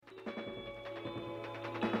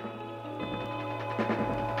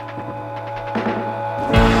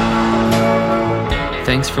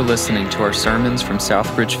Thanks for listening to our sermons from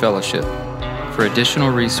Southbridge Fellowship. For additional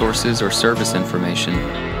resources or service information,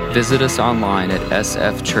 visit us online at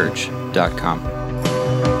sfchurch.com.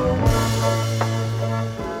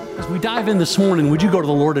 As we dive in this morning, would you go to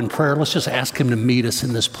the Lord in prayer? Let's just ask Him to meet us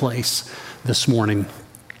in this place this morning.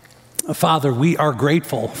 Father, we are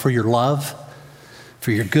grateful for your love,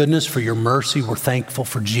 for your goodness, for your mercy. We're thankful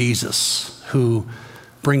for Jesus, who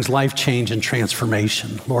brings life change and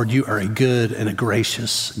transformation. Lord, you are a good and a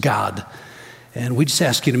gracious God. And we just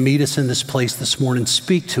ask you to meet us in this place this morning.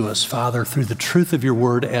 Speak to us, Father, through the truth of your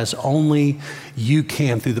word as only you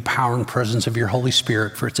can through the power and presence of your Holy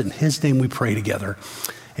Spirit. For it's in his name we pray together.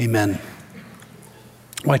 Amen.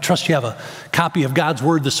 Well, I trust you have a copy of God's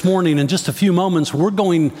word this morning. In just a few moments, we're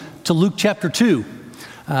going to Luke chapter 2.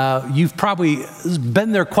 You've probably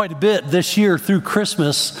been there quite a bit this year through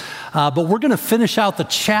Christmas, but we're going to finish out the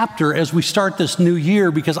chapter as we start this new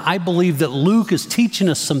year, because I believe that Luke is teaching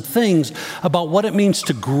us some things about what it means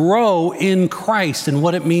to grow in Christ and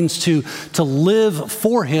what it means to live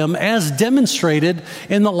for him as demonstrated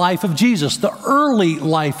in the life of Jesus, the early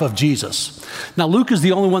life of Jesus. Now, Luke is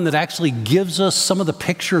the only one that actually gives us some of the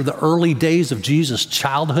picture of the early days of Jesus'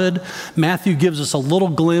 childhood. Matthew gives us a little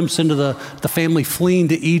glimpse into the family fleeing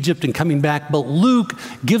to Egypt and coming back, but Luke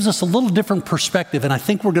gives us a little different perspective, and I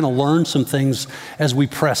think we're going to learn some things as we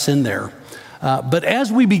press in there. But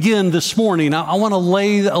as we begin this morning, I want to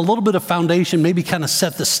lay a little bit of foundation, maybe kind of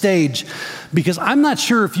set the stage, because I'm not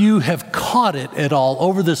sure if you have caught it at all.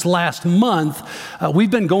 Over this last month,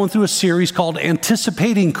 we've been going through a series called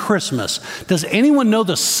Anticipating Christmas. Does anyone know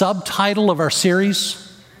the subtitle of our series?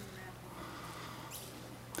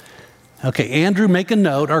 Okay, Andrew, make a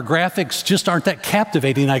note. Our graphics just aren't that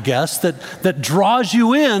captivating, I guess, that draws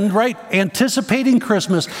you in, right? Anticipating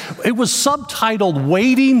Christmas. It was subtitled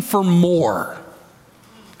Waiting for More.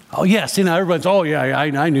 Oh, yes, everybody's, oh, yeah,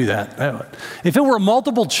 I knew that. If it were a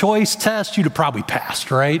multiple choice test, you'd have probably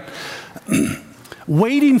passed, right?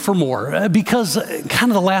 Waiting for more, because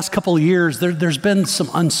kind of the last couple of years, there's been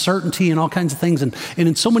some uncertainty and all kinds of things. And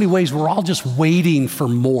in so many ways, we're all just waiting for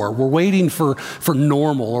more. We're waiting for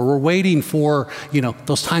normal, or we're waiting for,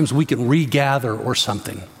 those times we can regather or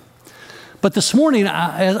something. But this morning,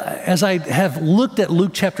 as I have looked at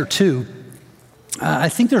Luke chapter 2, I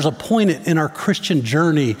think there's a point in our Christian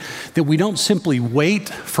journey that we don't simply wait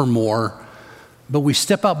for more, but we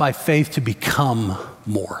step out by faith to become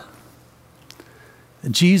more.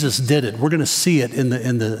 Jesus did it. We're going to see it in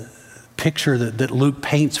the picture that Luke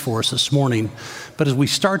paints for us this morning. But as we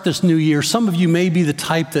start this new year, some of you may be the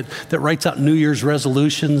type that writes out New Year's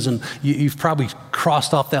resolutions, and you've probably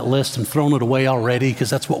crossed off that list and thrown it away already, because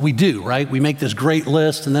that's what we do, right? We make this great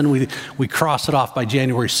list, and then we cross it off by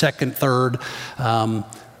January 2nd, 3rd.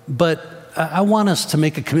 But I want us to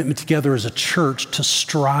make a commitment together as a church to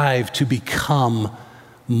strive to become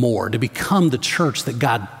more, to become the church that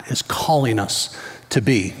God is calling us to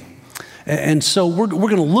be. And so we're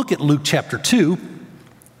going to look at Luke chapter 2,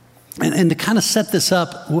 and to kind of set this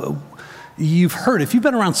up, you've heard, if you've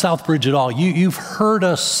been around Southbridge at all, you've heard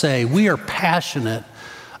us say we are passionate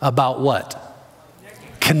about what?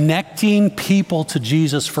 Connecting people to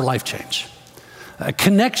Jesus for life change.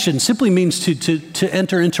 Connection simply means to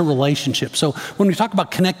enter into relationship. So when we talk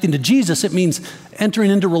about connecting to Jesus, it means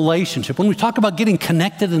entering into relationship. When we talk about getting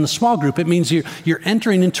connected in a small group, it means you're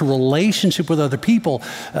entering into relationship with other people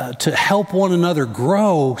to help one another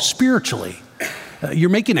grow spiritually.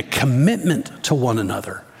 You're making a commitment to one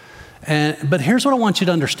another. But here's what I want you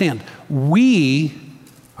to understand. We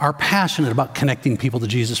are passionate about connecting people to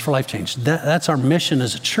Jesus for life change. That's our mission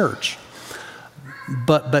as a church.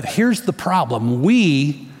 But here's the problem.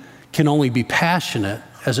 We can only be passionate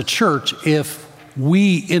as a church if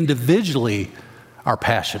we individually are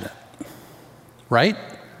passionate, right?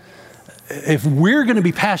 If we're going to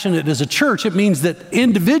be passionate as a church, it means that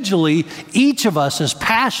individually, each of us is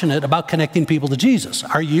passionate about connecting people to Jesus.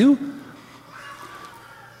 Are you?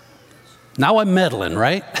 Now I'm meddling,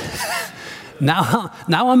 right? Now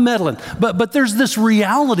I'm meddling. But there's this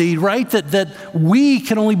reality, right, that we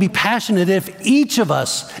can only be passionate if each of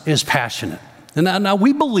us is passionate. And now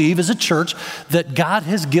we believe as a church that God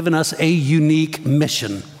has given us a unique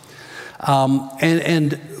mission.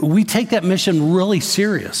 And we take that mission really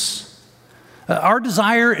serious. Our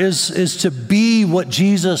desire is to be what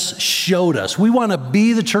Jesus showed us. We want to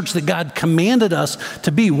be the church that God commanded us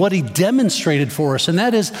to be, what he demonstrated for us. And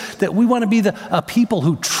that is that we want to be a people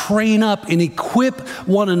who train up and equip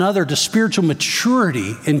one another to spiritual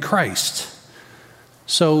maturity in Christ.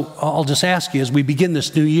 So I'll just ask you as we begin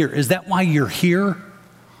this new year, is that why you're here?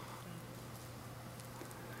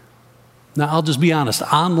 Now, I'll just be honest,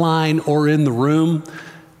 online or in the room,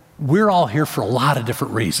 we're all here for a lot of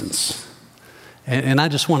different reasons. And I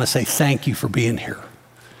just want to say thank you for being here.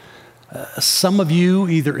 Some of you,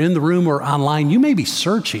 either in the room or online, you may be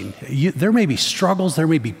searching. There may be struggles, there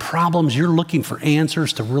may be problems. You're looking for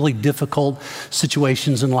answers to really difficult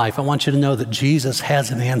situations in life. I want you to know that Jesus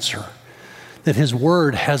has an answer, that his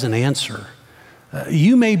word has an answer.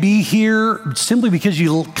 You may be here simply because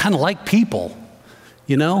you kind of like people,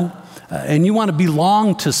 you know, and you want to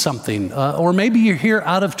belong to something, or maybe you're here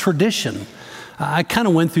out of tradition. I kind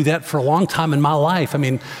of went through that for a long time in my life. I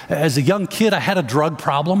mean, as a young kid, I had a drug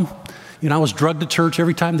problem. You know, I was drugged to church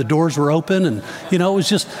every time the doors were open, and, you know, it was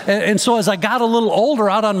just, and so as I got a little older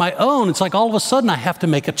out on my own, it's like all of a sudden I have to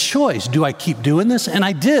make a choice. Do I keep doing this? And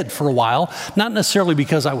I did for a while, not necessarily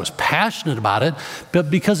because I was passionate about it,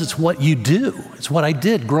 but because it's what you do. It's what I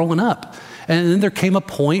did growing up. And then there came a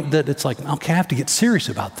point that it's like, okay, I have to get serious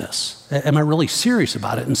about this. Am I really serious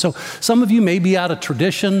about it? And so some of you may be out of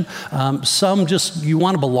tradition. Some just, you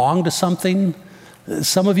want to belong to something.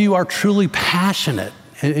 Some of you are truly passionate,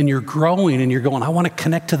 and you're growing and you're going, I want to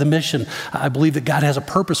connect to the mission. I believe that God has a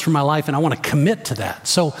purpose for my life and I want to commit to that.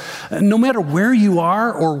 So no matter where you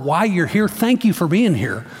are or why you're here, thank you for being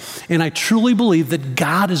here. And I truly believe that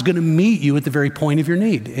God is going to meet you at the very point of your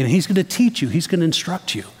need. And he's going to teach you. He's going to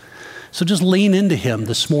instruct you. So just lean into him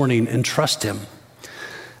this morning and trust him.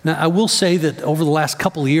 Now, I will say that over the last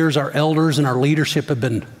couple of years, our elders and our leadership have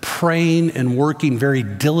been praying and working very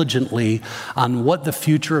diligently on what the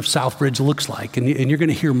future of Southbridge looks like. And you're going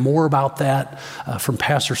to hear more about that from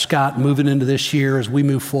Pastor Scott moving into this year as we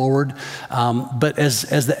move forward. But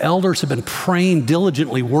as the elders have been praying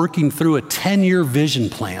diligently, working through a 10-year vision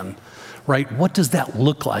plan, right? What does that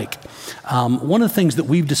look like? One of the things that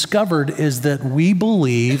we've discovered is that we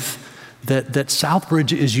believe that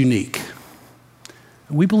Southbridge is unique.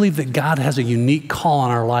 We believe that God has a unique call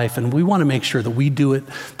on our life, and we want to make sure that we do it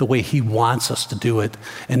the way he wants us to do it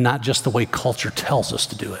and not just the way culture tells us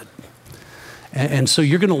to do it. And so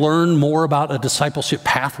you're going to learn more about a discipleship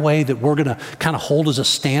pathway that we're going to kind of hold as a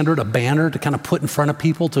standard, a banner to kind of put in front of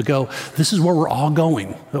people to go, this is where we're all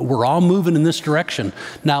going. We're all moving in this direction.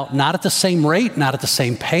 Now, not at the same rate, not at the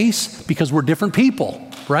same pace, because we're different people,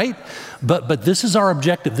 right? But this is our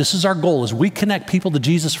objective. This is our goal. As we connect people to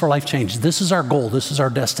Jesus for life change, this is our goal. This is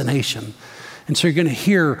our destination. And so you're going to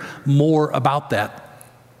hear more about that.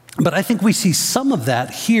 But I think we see some of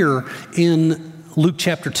that here in Luke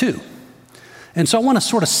chapter 2. And so I want to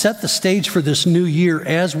sort of set the stage for this new year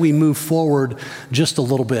as we move forward just a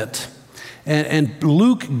little bit. And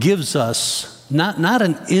Luke gives us not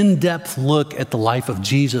an in-depth look at the life of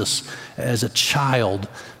Jesus as a child,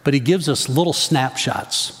 but he gives us little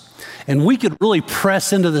snapshots. And we could really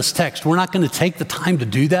press into this text. We're not going to take the time to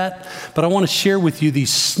do that, but I want to share with you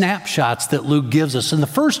these snapshots that Luke gives us. And the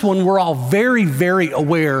first one we're all very, very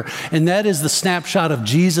aware, and that is the snapshot of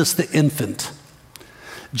Jesus the infant.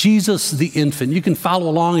 Jesus the infant. You can follow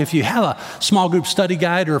along if you have a small group study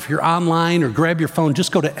guide or if you're online or grab your phone,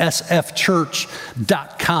 just go to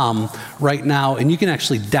sfchurch.com right now and you can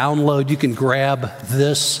actually download, you can grab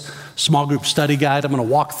this small group study guide. I'm going to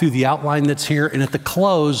walk through the outline that's here, and at the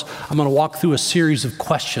close, I'm going to walk through a series of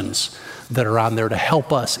questions that are on there to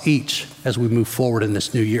help us each as we move forward in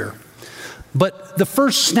this new year. But the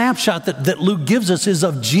first snapshot that Luke gives us is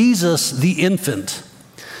of Jesus the infant.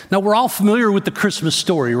 Now, we're all familiar with the Christmas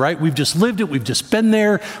story, right? We've just lived it. We've just been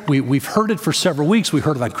there. We've heard it for several weeks. We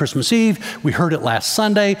heard it on Christmas Eve. We heard it last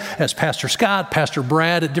Sunday as Pastor Scott, Pastor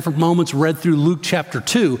Brad at different moments read through Luke chapter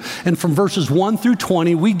 2. And from verses 1 through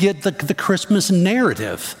 20, we get the Christmas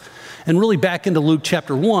narrative. And really back into Luke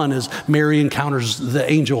chapter 1 as Mary encounters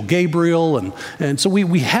the angel Gabriel. And so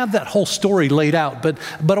we have that whole story laid out. But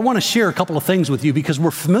I want to share a couple of things with you because we're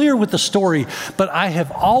familiar with the story. But I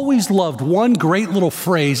have always loved one great little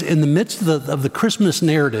phrase in the midst of the Christmas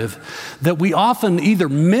narrative that we often either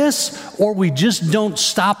miss or we just don't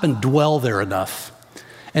stop and dwell there enough.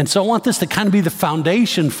 And so I want this to kind of be the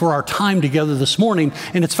foundation for our time together this morning.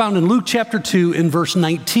 And it's found in Luke chapter 2 in verse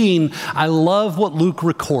 19. I love what Luke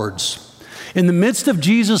records. In the midst of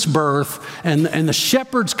Jesus' birth and the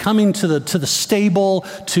shepherds coming to the stable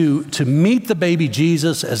to meet the baby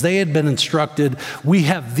Jesus as they had been instructed, we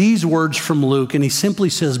have these words from Luke. And he simply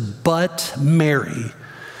says, "But Mary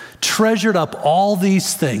treasured up all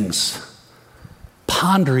these things,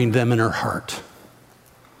 pondering them in her heart."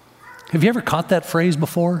 Have you ever caught that phrase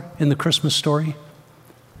before in the Christmas story?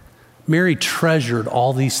 Mary treasured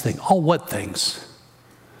all these things. All what things?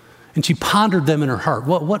 And she pondered them in her heart.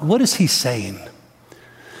 What is he saying?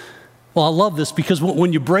 Well, I love this because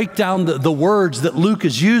when you break down the words that Luke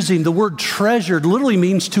is using, the word treasured literally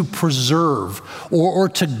means to preserve or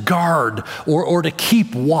to guard or to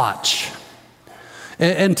keep watch.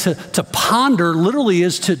 And to ponder literally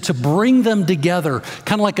is to bring them together,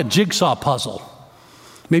 kind of like a jigsaw puzzle.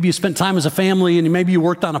 Maybe you spent time as a family and maybe you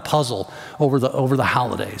worked on a puzzle over the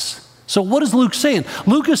holidays. So what is Luke saying?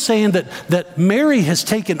 Luke is saying that Mary has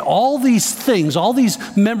taken all these things, all these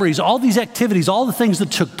memories, all these activities, all the things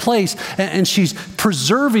that took place, and she's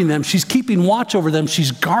preserving them. She's keeping watch over them.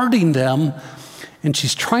 She's guarding them, and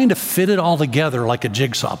she's trying to fit it all together like a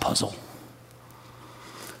jigsaw puzzle.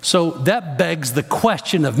 So that begs the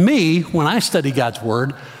question of me when I study God's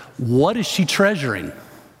Word, what is she treasuring?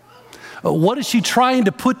 What is she trying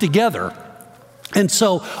to put together? And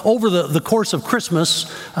so over the course of Christmas,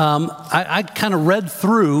 I kind of read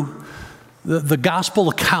through the gospel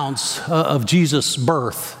accounts of Jesus'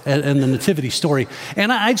 birth and the nativity story.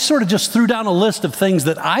 And I sort of just threw down a list of things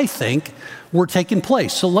that I think were taking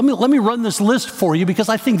place. So let me run this list for you because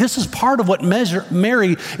I think this is part of what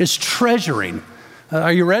Mary is treasuring.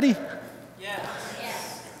 Are you ready?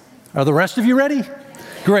 Yes. Are the rest of you ready?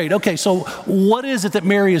 Great. Okay, so what is it that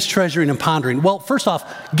Mary is treasuring and pondering? Well, first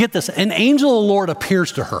off, get this. An angel of the Lord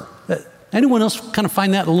appears to her. Anyone else kind of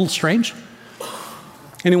find that a little strange?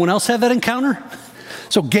 Anyone else have that encounter?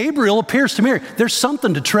 So Gabriel appears to Mary. There's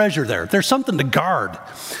something to treasure there. There's something to guard.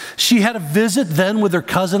 She had a visit then with her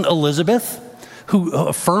cousin Elizabeth, who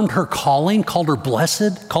affirmed her calling, called her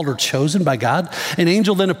blessed, called her chosen by God. An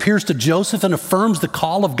angel then appears to Joseph and affirms the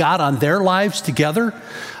call of God on their lives together.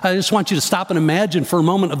 I just want you to stop and imagine for a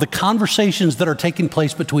moment of the conversations that are taking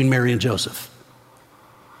place between Mary and Joseph.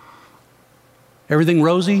 Everything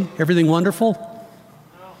rosy? Everything wonderful?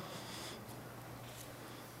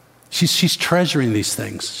 She's treasuring these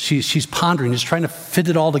things. She's pondering, just trying to fit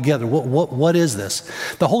it all together. What is this?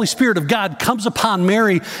 The Holy Spirit of God comes upon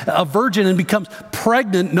Mary, a virgin, and becomes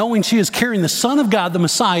pregnant, knowing she is carrying the Son of God, the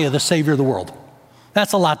Messiah, the Savior of the world.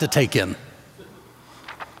 That's a lot to take in.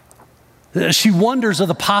 She wonders of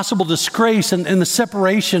the possible disgrace and the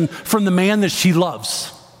separation from the man that she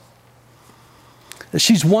loves.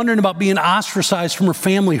 She's wondering about being ostracized from her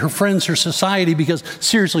family, her friends, her society, because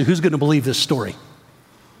seriously, who's going to believe this story?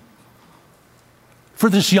 For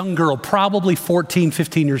this young girl, probably 14,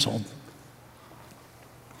 15 years old.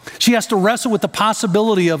 She has to wrestle with the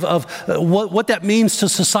possibility of what that means to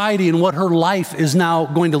society and what her life is now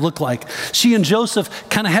going to look like. She and Joseph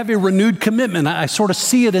kind of have a renewed commitment. I sort of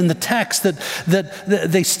see it in the text that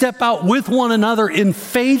they step out with one another in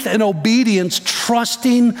faith and obedience,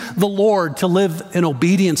 trusting the Lord to live in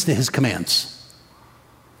obedience to his commands.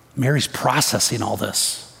 Mary's processing all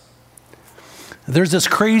this. There's this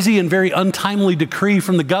crazy and very untimely decree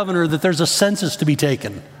from the governor that there's a census to be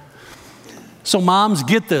taken. So moms,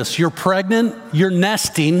 get this. You're pregnant, you're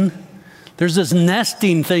nesting. There's this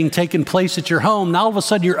nesting thing taking place at your home. Now all of a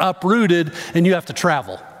sudden you're uprooted and you have to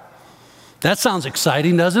travel. That sounds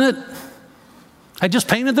exciting, doesn't it? I just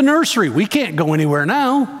painted the nursery. We can't go anywhere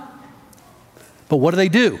now. But what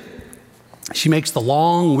do? She makes the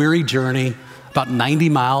long, weary journey, about 90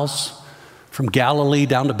 miles from Galilee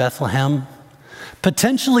down to Bethlehem.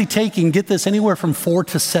 Potentially taking, get this, anywhere from 4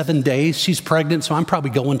 to 7 days. She's pregnant, so I'm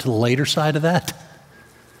probably going to the later side of that.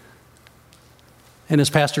 And as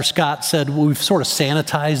Pastor Scott said, we've sort of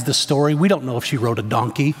sanitized the story. We don't know if she rode a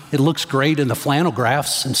donkey. It looks great in the flannel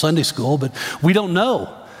graphs in Sunday school, but we don't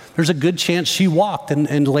know. There's a good chance she walked.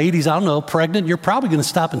 And ladies, I don't know, pregnant, you're probably going to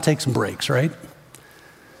stop and take some breaks, right?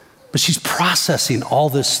 But she's processing all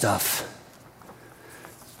this stuff.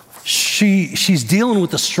 She's dealing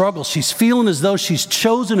with the struggle. She's feeling as though she's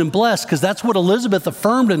chosen and blessed because that's what Elizabeth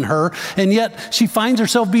affirmed in her. And yet she finds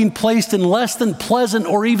herself being placed in less than pleasant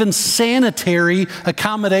or even sanitary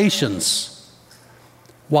accommodations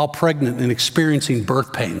while pregnant and experiencing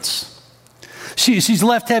birth pains. She's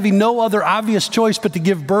left having no other obvious choice but to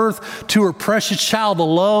give birth to her precious child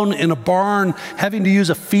alone in a barn, having to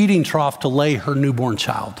use a feeding trough to lay her newborn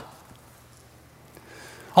child.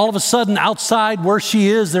 All of a sudden, outside where she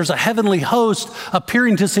is, there's a heavenly host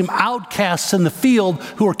appearing to some outcasts in the field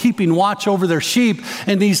who are keeping watch over their sheep.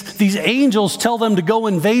 And these angels tell them to go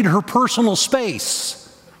invade her personal space.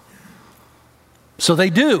 So they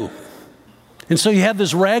do. And so you have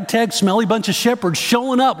this ragtag, smelly bunch of shepherds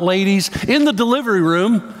showing up, ladies, in the delivery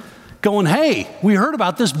room going, hey, we heard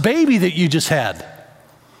about this baby that you just had.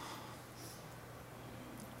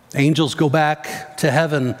 Angels go back to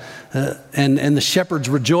heaven and the shepherds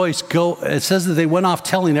rejoice. It says that they went off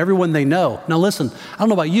telling everyone they know. Now listen, I don't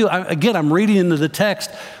know about you. I'm reading into the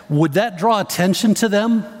text. Would that draw attention to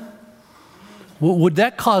them? Would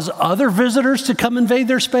that cause other visitors to come invade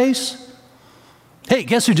their space? Hey,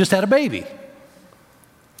 guess who just had a baby?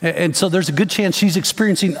 And so there's a good chance she's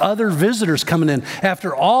experiencing other visitors coming in.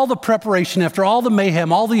 After all the preparation, after all the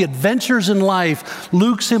mayhem, all the adventures in life,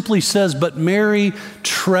 Luke simply says, but Mary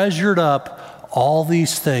treasured up all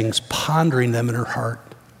these things, pondering them in her heart.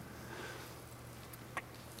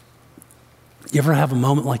 You ever have a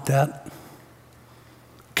moment like that?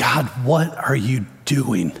 God, what are you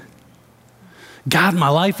doing? God, my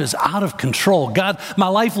life is out of control. God, my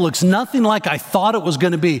life looks nothing like I thought it was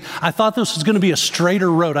going to be. I thought this was going to be a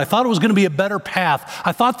straighter road. I thought it was going to be a better path.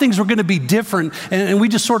 I thought things were going to be different. And we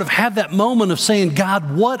just sort of had that moment of saying,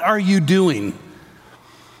 God, what are you doing?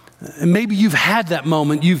 And maybe you've had that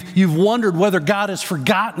moment. You've wondered whether God has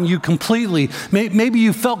forgotten you completely. Maybe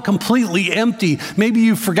you felt completely empty. Maybe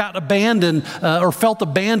you forgot abandoned or felt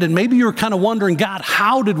abandoned. Maybe you were kind of wondering, God,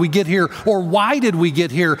 how did we get here? Or why did we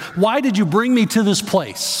get here? Why did you bring me to this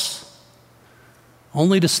place?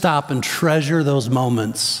 Only to stop and treasure those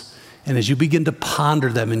moments. And as you begin to ponder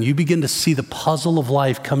them and you begin to see the puzzle of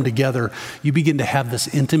life come together, you begin to have this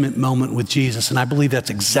intimate moment with Jesus. And I believe that's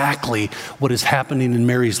exactly what is happening in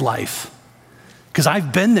Mary's life. Because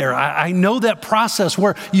I've been there. I know that process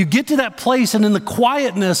where you get to that place and in the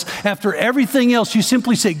quietness, after everything else, you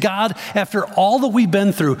simply say, God, after all that we've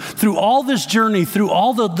been through all this journey, through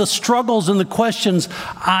all the struggles and the questions,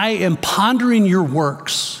 I am pondering your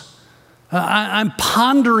works. I'm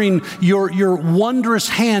pondering your wondrous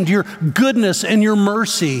hand, your goodness and your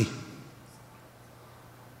mercy,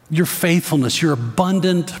 your faithfulness, your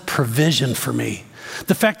abundant provision for me.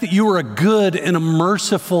 The fact that you are a good and a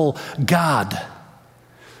merciful God.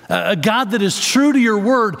 A God that is true to your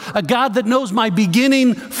word, a God that knows my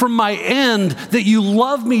beginning from my end, that you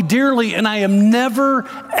love me dearly, and I am never,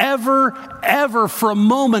 ever, ever for a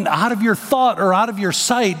moment out of your thought or out of your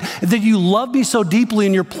sight, that you love me so deeply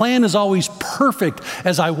and your plan is always perfect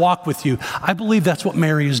as I walk with you. I believe that's what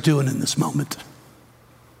Mary is doing in this moment.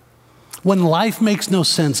 When life makes no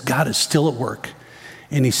sense, God is still at work,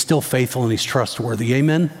 and he's still faithful and he's trustworthy.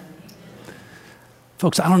 Amen?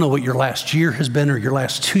 Folks, I don't know what your last year has been or your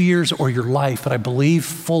last 2 years or your life, but I believe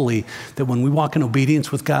fully that when we walk in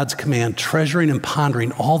obedience with God's command, treasuring and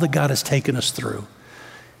pondering all that God has taken us through,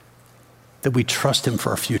 that we trust him for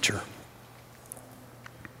our future.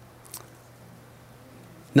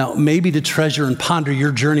 Now, maybe to treasure and ponder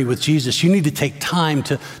your journey with Jesus, you need to take time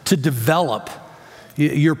to develop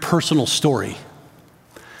your personal story.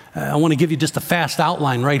 I want to give you just a fast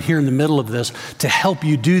outline right here in the middle of this to help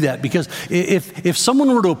you do that. Because if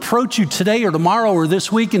someone were to approach you today or tomorrow or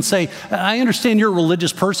this week and say, I understand you're a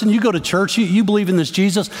religious person, you go to church, you believe in this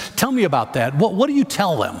Jesus, tell me about that. What do you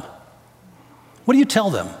tell them? What do you tell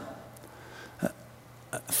them?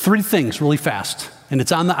 3 things really fast. And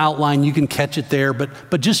it's on the outline. You can catch it there.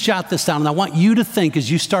 But just jot this down. And I want you to think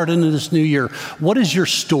as you start into this new year, what is your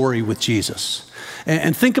story with Jesus?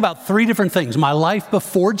 And think about 3 different things. My life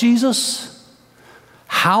before Jesus,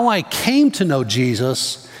 how I came to know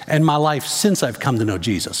Jesus, and my life since I've come to know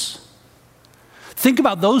Jesus. Think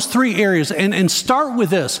about those 3 areas and start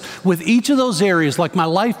with this. With each of those areas, like my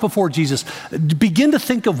life before Jesus, begin to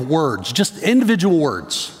think of words, just individual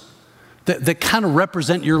words that kind of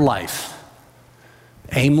represent your life.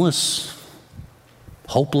 Aimless,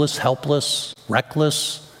 hopeless, helpless,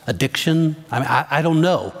 reckless, addiction. I don't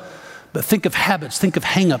know. But think of habits, think of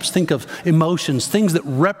hang-ups, think of emotions, things that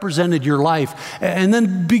represented your life, and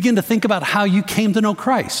then begin to think about how you came to know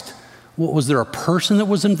Christ. Was there a person that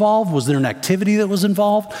was involved? Was there an activity that was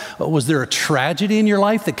involved? Was there a tragedy in your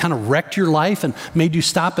life that kind of wrecked your life and made you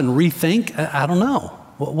stop and rethink? I don't know.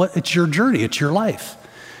 It's your journey. It's your life.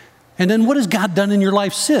 And then what has God done in your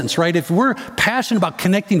life since, right? If we're passionate about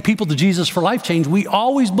connecting people to Jesus for life change, we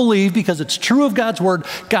always believe, because it's true of God's word,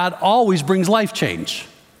 God always brings life change.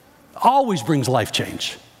 Always brings life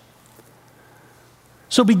change.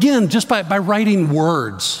 So begin just by writing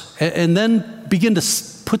words and then begin to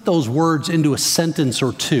put those words into a sentence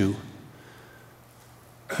or 2.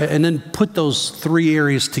 And then put those 3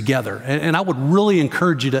 areas together. And I would really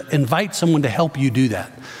encourage you to invite someone to help you do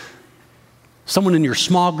that. Someone in your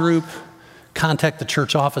small group, contact the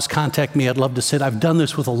church office, contact me. I'd love to sit. I've done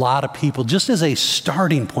this with a lot of people just as a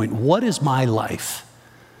starting point. What is my life?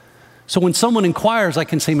 So when someone inquires, I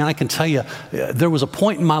can say, man, I can tell you, there was a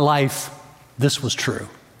point in my life, this was true.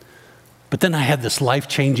 But then I had this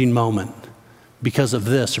life-changing moment because of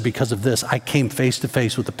this or because of this. I came face to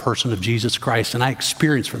face with the person of Jesus Christ, and I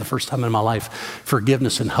experienced for the first time in my life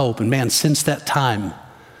forgiveness and hope. And man, since that time,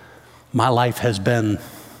 my life has been,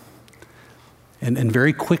 and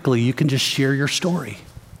very quickly, you can just share your story.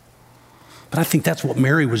 But I think that's what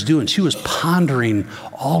Mary was doing. She was pondering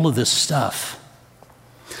all of this stuff.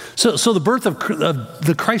 So the birth of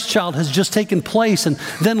the Christ child has just taken place, and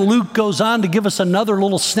then Luke goes on to give us another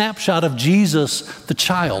little snapshot of Jesus, the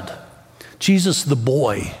child, Jesus, the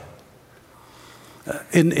boy.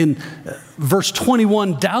 In verse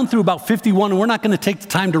 21 down through about 51, and we're not going to take the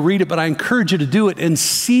time to read it, but I encourage you to do it and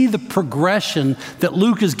see the progression that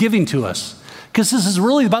Luke is giving to us. Because this is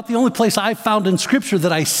really about the only place I've found in Scripture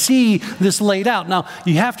that I see this laid out. Now,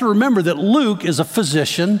 you have to remember that Luke is a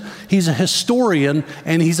physician, he's a historian,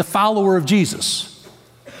 and he's a follower of Jesus.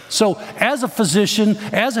 So as a physician,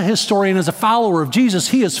 as a historian, as a follower of Jesus,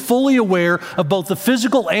 he is fully aware of both the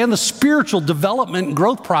physical and the spiritual development and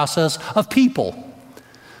growth process of people.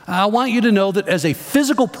 I want you to know that as a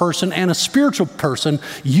physical person and a spiritual person,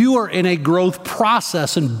 you are in a growth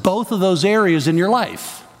process in both of those areas in your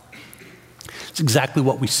life. It's exactly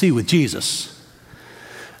what we see with Jesus.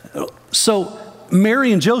 So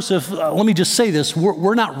Mary and Joseph, let me just say this,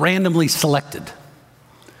 we're not randomly selected,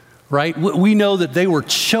 right? We know that they were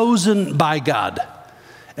chosen by God.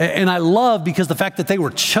 And I love, because the fact that they were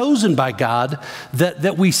chosen by God,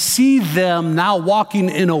 that we see them now walking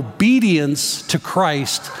in obedience to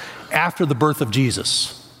Christ after the birth of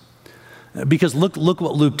Jesus. Because look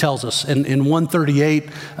what Luke tells us. In 138,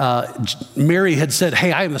 Mary had said,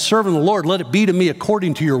 hey, I am the servant of the Lord. Let it be to me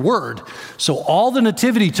according to your word. So all the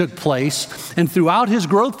nativity took place. And throughout his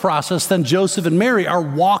growth process, then Joseph and Mary are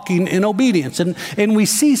walking in obedience. And we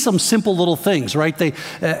see some simple little things, right? They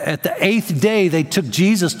at the 8th day, they took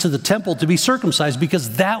Jesus to the temple to be circumcised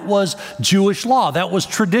because that was Jewish law. That was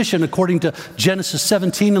tradition according to Genesis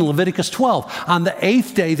 17 and Leviticus 12. On the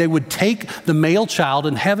 8th day, they would take the male child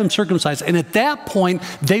and have him circumcised. And at that point,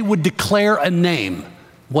 they would declare a name.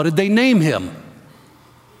 What did they name him?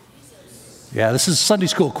 Yeah, this is a Sunday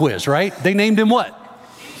school quiz, right? They named him what?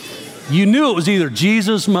 You knew it was either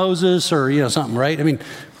Jesus, Moses, or something, right? I mean,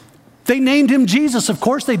 they named him Jesus. Of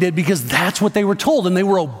course they did, because that's what they were told, and they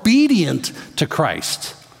were obedient to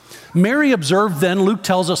Christ. Mary observed then, Luke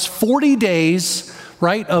tells us, 40 days,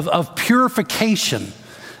 right, of purification.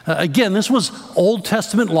 Again, this was Old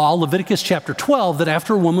Testament law, Leviticus chapter 12, that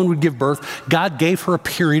after a woman would give birth, God gave her a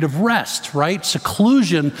period of rest, right?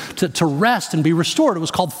 Seclusion to rest and be restored. It was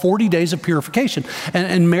called 40 days of purification.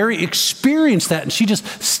 And Mary experienced that, and she just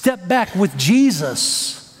stepped back with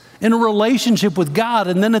Jesus in a relationship with God.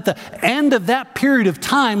 And then at the end of that period of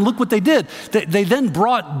time, look what they did. They then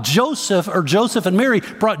brought Joseph and Mary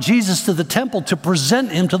brought Jesus to the temple to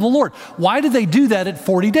present him to the Lord. Why did they do that at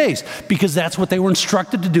 40 days? Because that's what they were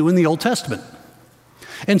instructed to do in the Old Testament.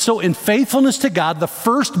 And so in faithfulness to God, the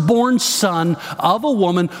firstborn son of a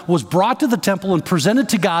woman was brought to the temple and presented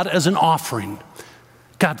to God as an offering.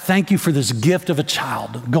 God, thank you for this gift of a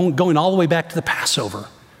child, going all the way back to the Passover.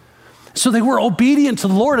 So they were obedient to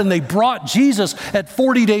the Lord, and they brought Jesus at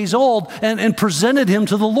 40 days old and presented him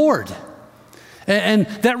to the Lord. And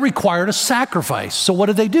that required a sacrifice. So what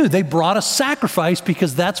did they do? They brought a sacrifice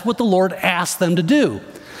because that's what the Lord asked them to do.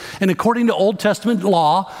 And according to Old Testament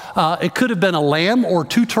law, it could have been a lamb or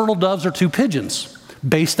 2 turtle doves or 2 pigeons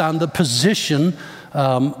based on the position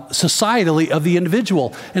societally of the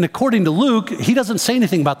individual. And according to Luke, he doesn't say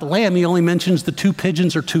anything about the lamb. He only mentions the 2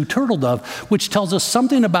 pigeons or 2 turtle dove, which tells us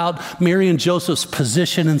something about Mary and Joseph's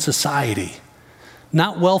position in society.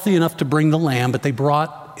 Not wealthy enough to bring the lamb, but they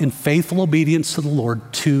brought in faithful obedience to the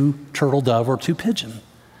Lord 2 turtle dove or 2 pigeon.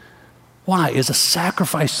 Why? As a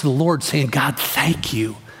sacrifice to the Lord, saying, God, thank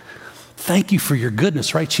you. Thank you for your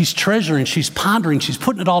goodness, right? She's treasuring, she's pondering, she's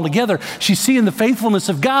putting it all together. She's seeing the faithfulness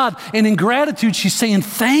of God, and in gratitude, she's saying,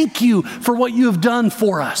 thank you for what you have done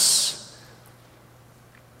for us.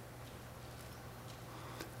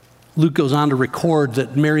 Luke goes on to record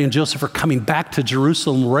that Mary and Joseph are coming back to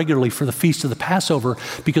Jerusalem regularly for the feast of the Passover,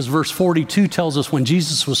 because verse 42 tells us when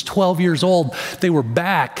Jesus was 12 years old, they were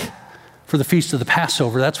back for the feast of the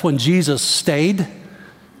Passover. That's when Jesus stayed.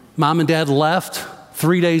 Mom and dad left.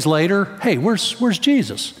 3 days later, hey, where's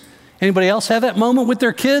Jesus? Anybody else have that moment with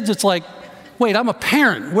their kids? It's like, wait, I'm a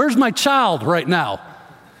parent. Where's my child right now?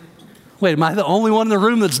 Wait, am I the only one in the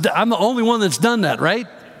room I'm the only one that's done that, right?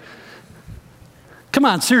 Come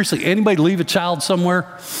on, seriously, anybody leave a child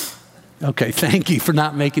somewhere? Okay, thank you for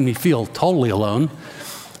not making me feel totally alone.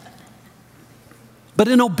 But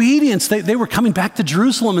in obedience, they were coming back to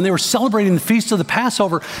Jerusalem, and they were celebrating the feast of the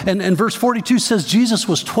Passover. And verse 42 says Jesus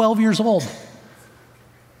was 12 years old.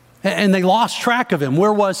 And they lost track of him.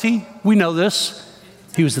 Where was he? We know this.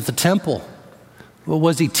 He was at the temple. Well,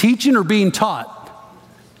 was he teaching or being taught?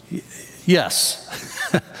 Yes,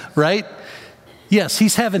 right? Yes,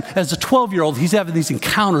 he's having, as a 12-year-old, he's having these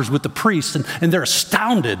encounters with the priests, and they're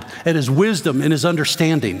astounded at his wisdom and his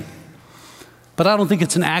understanding. But I don't think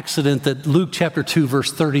it's an accident that Luke chapter 2,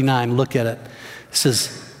 verse 39, look at it. It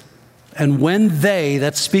says, and when they,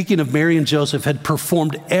 that's speaking of Mary and Joseph, had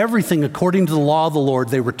performed everything according to the law of the Lord,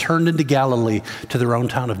 they returned into Galilee to their own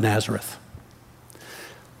town of Nazareth.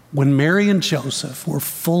 When Mary and Joseph were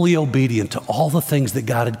fully obedient to all the things that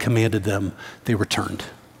God had commanded them, they returned.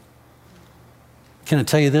 Can I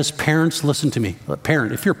tell you this? Parents, listen to me.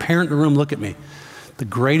 Parent, if you're a parent in the room, look at me. The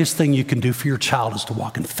greatest thing you can do for your child is to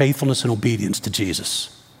walk in faithfulness and obedience to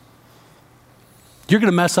Jesus. You're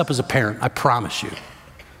going to mess up as a parent, I promise you.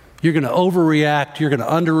 You're going to overreact, you're going to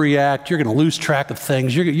underreact, you're going to lose track of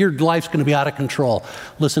things, your life's going to be out of control.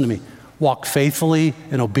 Listen to me. Walk faithfully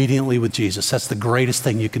and obediently with Jesus. That's the greatest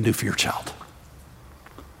thing you can do for your child.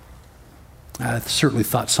 I certainly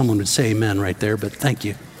thought someone would say amen right there, but thank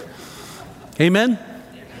you. Amen?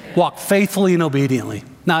 Walk faithfully and obediently.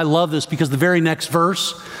 Now, I love this because the very next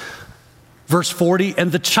verse, verse 40,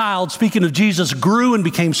 and the child, speaking of Jesus, grew and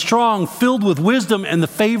became strong, filled with wisdom, and the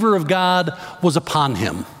favor of God was upon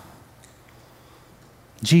him.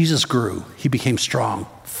 Jesus grew. He became strong,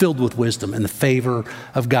 filled with wisdom, and the favor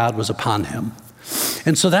of God was upon him.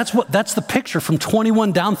 And so that's the picture from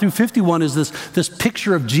 21 down through 51 is this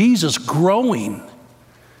picture of Jesus growing.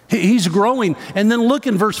 He's growing. And then look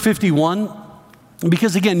in verse 51,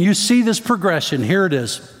 because again, you see this progression. Here it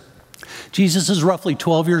is. Jesus is roughly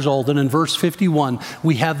 12 years old, and in verse 51,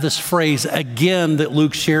 we have this phrase again that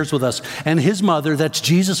Luke shares with us. And his mother, that's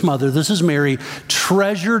Jesus' mother, this is Mary,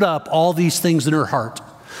 treasured up all these things in her heart.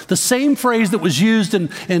 The same phrase that was used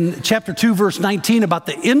in chapter 2, verse 19 about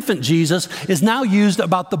the infant Jesus is now used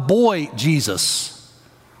about the boy Jesus.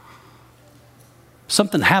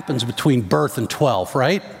 Something happens between birth and 12,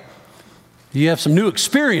 right? You have some new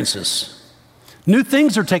experiences. New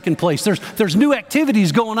things are taking place. There's new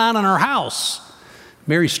activities going on in our house.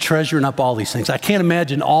 Mary's treasuring up all these things. I can't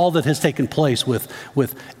imagine all that has taken place with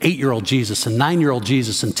 8-year-old Jesus and 9-year-old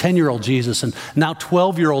Jesus and 10-year-old Jesus and now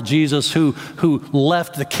 12-year-old Jesus who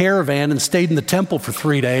left the caravan and stayed in the temple for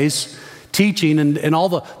 3 days teaching, and all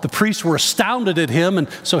the priests were astounded at him. And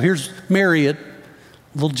so here's Mary at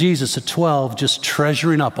little Jesus at 12 just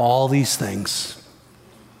treasuring up all these things,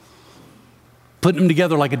 putting them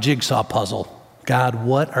together like a jigsaw puzzle. God,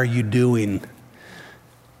 what are you doing?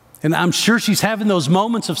 And I'm sure she's having those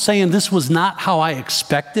moments of saying, this was not how I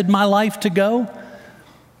expected my life to go.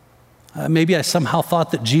 Maybe I somehow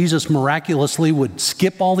thought that Jesus miraculously would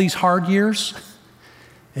skip all these hard years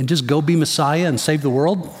and just go be Messiah and save the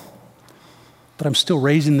world. But I'm still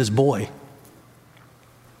raising this boy.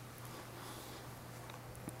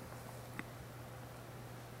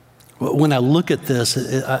 When I look at this,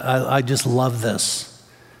 I just love this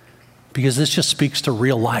because this just speaks to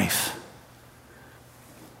real life.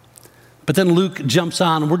 But then Luke jumps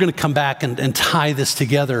on, and we're going to come back and tie this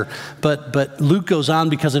together. But Luke goes on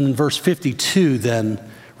because in verse 52 then,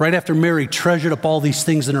 right after Mary treasured up all these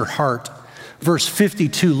things in her heart, verse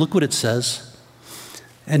 52, look what it says.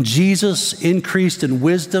 And Jesus increased in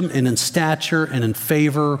wisdom and in stature and in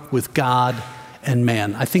favor with God and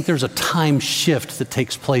man. I think there's a time shift that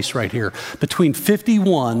takes place right here. Between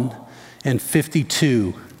 51 and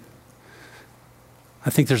 52, I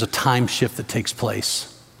think there's a time shift that takes place.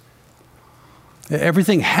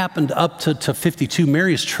 Everything happened up to 52.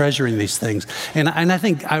 Mary is treasuring these things. And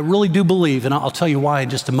I really do believe, and I'll tell you why in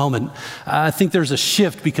just a moment, I think there's a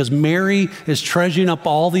shift because Mary is treasuring up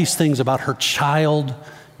all these things about her child,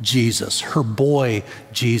 Jesus, her boy,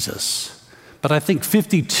 Jesus. But I think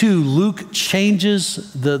 52, Luke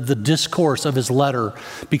changes the discourse of his letter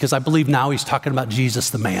because I believe now he's talking about Jesus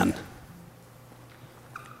the man.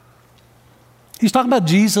 He's talking about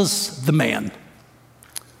Jesus the man.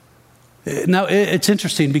 Now, it's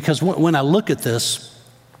interesting because when I look at this,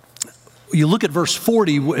 you look at verse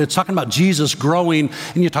 40, it's talking about Jesus growing,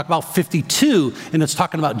 and you talk about 52, and it's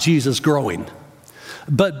talking about Jesus growing.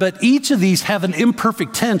 But each of these have an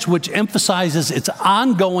imperfect tense, which emphasizes it's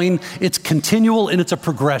ongoing, it's continual, and it's a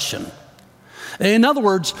progression. In other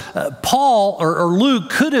words, Paul or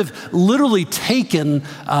Luke could have literally taken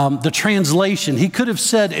the translation. He could have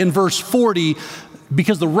said in verse 40,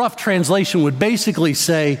 because the rough translation would basically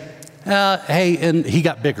say, hey, and he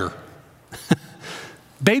got bigger.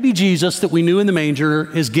 Baby Jesus that we knew in the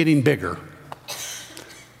manger is getting bigger.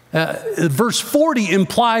 Verse 40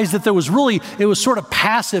 implies that it was sort of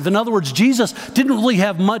passive. In other words, Jesus didn't really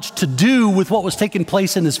have much to do with what was taking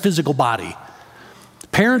place in his physical body.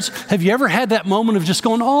 Parents, have you ever had that moment of just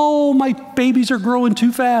going, oh, my babies are growing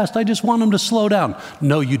too fast. I just want them to slow down.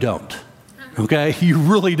 No, you don't. Okay? You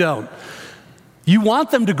really don't. You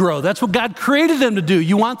want them to grow. That's what God created them to do.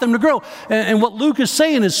 You want them to grow. And what Luke is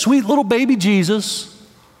saying is, sweet little baby Jesus,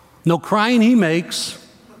 no crying he makes.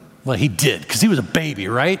 Well, he did, because he was a baby,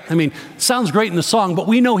 right? I mean, sounds great in the song, but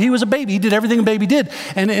we know he was a baby. He did everything a baby did.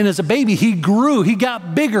 And as a baby, he grew. He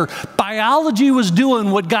got bigger. Biology was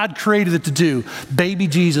doing what God created it to do. Baby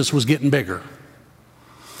Jesus was getting bigger.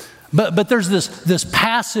 But there's this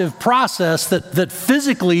passive process that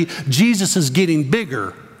physically Jesus is getting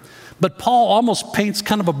bigger. But Paul almost paints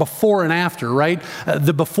kind of a before and after, right?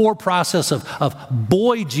 The before process of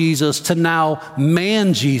boy Jesus to now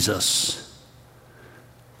man Jesus.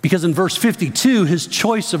 Because in verse 52, his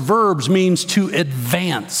choice of verbs means to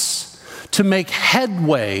advance, to make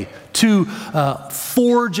headway, to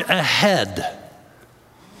forge ahead.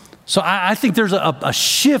 So I think there's a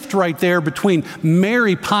shift right there between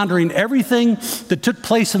Mary pondering everything that took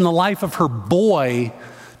place in the life of her boy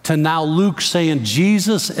to now Luke saying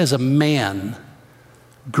Jesus as a man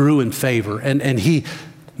grew in favor. And he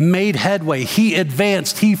made headway. He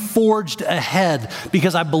advanced. He forged ahead,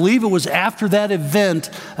 because I believe it was after that event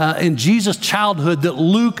in Jesus' childhood that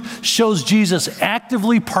Luke shows Jesus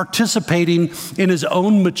actively participating in his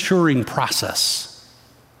own maturing process.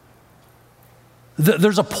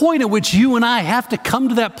 There's a point at which you and I have to come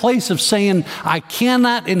to that place of saying, I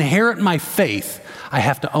cannot inherit my faith. I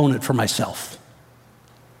have to own it for myself.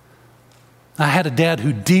 I had a dad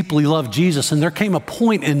who deeply loved Jesus, and there came a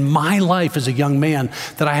point in my life as a young man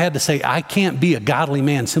that I had to say, I can't be a godly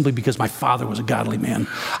man simply because my father was a godly man.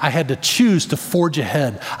 I had to choose to forge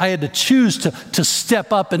ahead. I had to choose to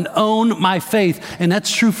step up and own my faith, and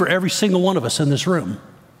that's true for every single one of us in this room.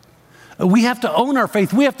 We have to own our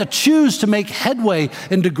faith. We have to choose to make headway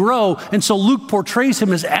and to grow, and so Luke portrays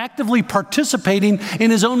him as actively participating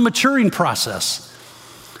in his own maturing process.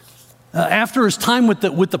 After his time with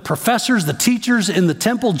the professors, the teachers in the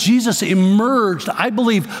temple, Jesus emerged, I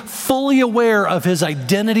believe, fully aware of his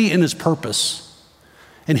identity and his purpose.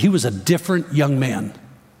 And he was a different young man.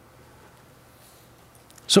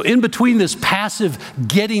 So in between this passive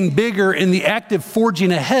getting bigger and the active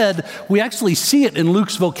forging ahead, we actually see it in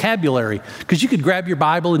Luke's vocabulary. Because you could grab your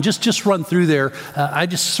Bible and just run through there. I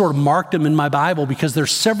just sort of marked them in my Bible because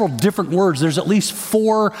there's several different words. There's at least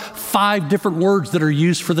 4-5 different words that are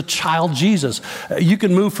used for the child Jesus. You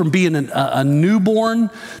can move from being a newborn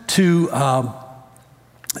to,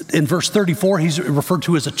 in verse 34, he's referred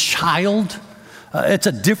to as a child. It's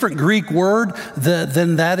a different Greek word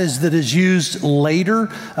than that is used later.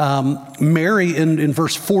 Mary in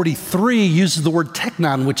verse 43 uses the word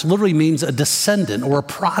teknon, which literally means a descendant or a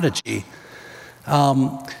prodigy.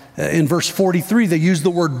 In verse 43, they use the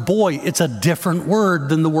word boy. It's a different word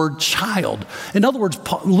than the word child. In other words,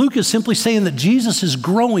 Luke is simply saying that Jesus is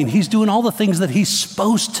growing. He's doing all the things that he's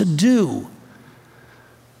supposed to do.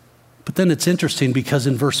 But then it's interesting because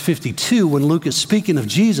in verse 52, when Luke is speaking of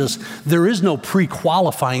Jesus, there is no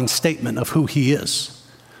pre-qualifying statement of who he is.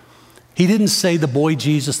 He didn't say the boy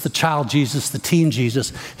Jesus, the child Jesus, the teen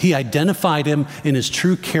Jesus. He identified him in his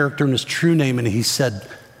true character and his true name, and he said,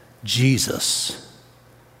 Jesus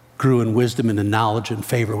grew in wisdom and in knowledge and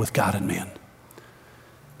favor with God and man.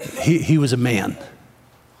 He was a man.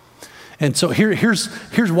 And so here's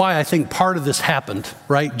why I think part of this happened,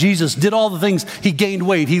 right? Jesus did all the things. He gained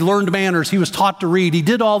weight. He learned manners. He was taught to read. He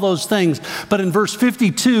did all those things. But in verse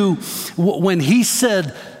 52, when he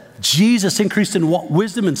said Jesus increased in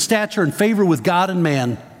wisdom and stature and favor with God and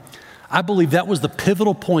man, I believe that was the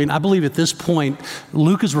pivotal point. I believe at this point,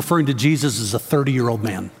 Luke is referring to Jesus as a 30-year-old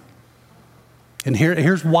man. And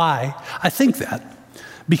here's why I think that.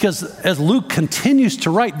 Because as Luke continues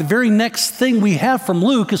to write, the very next thing we have from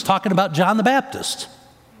Luke is talking about John the Baptist.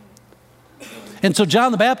 And so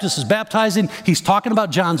John the Baptist is baptizing. He's talking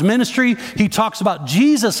about John's ministry. He talks about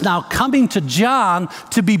Jesus now coming to John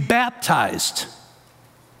to be baptized.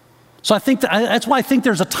 So I think that's why I think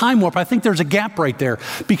there's a time warp. I think there's a gap right there.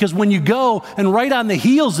 Because when you go and right on the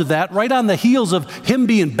heels of that, right on the heels of him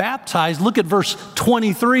being baptized, look at verse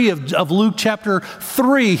 23 of Luke chapter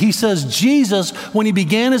 3. He says Jesus, when he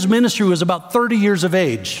began his ministry, was about 30 years of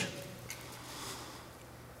age.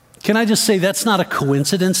 Can I just say that's not a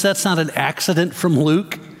coincidence? That's not an accident from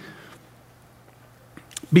Luke?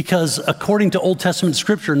 Because according to Old Testament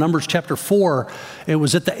scripture, Numbers chapter 4, it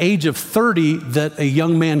was at the age of 30 that a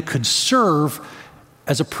young man could serve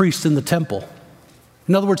as a priest in the temple.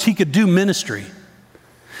 In other words, he could do ministry.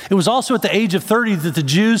 It was also at the age of 30 that the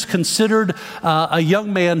Jews considered a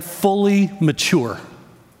young man fully mature.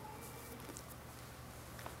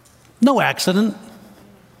 No accident.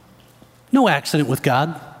 No accident with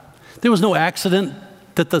God. There was no accident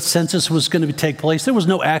that the census was going to take place. There was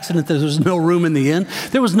no accident that there was no room in the inn.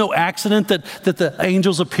 There was no accident that the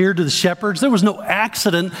angels appeared to the shepherds. There was no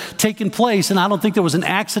accident taking place, and I don't think there was an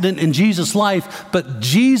accident in Jesus' life, but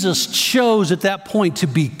Jesus chose at that point to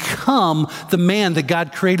become the man that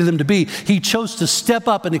God created him to be. He chose to step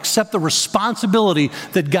up and accept the responsibility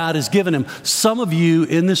that God has given him. Some of you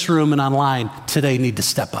in this room and online today need to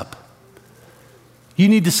step up. You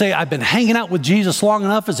need to say, I've been hanging out with Jesus long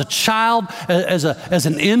enough as a child, as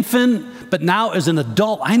an infant, but now as an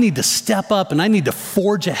adult, I need to step up and I need to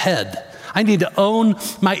forge ahead. I need to own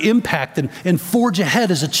my impact and forge ahead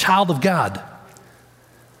as a child of God.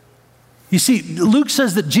 You see, Luke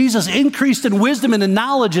says that Jesus increased in wisdom and in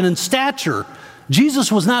knowledge and in stature.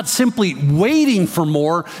 Jesus was not simply waiting for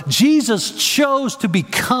more. Jesus chose to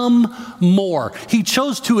become more. He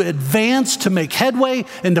chose to advance, to make headway,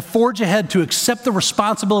 and to forge ahead, to accept the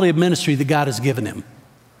responsibility of ministry that God has given him.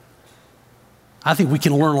 I think we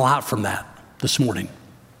can learn a lot from that this morning.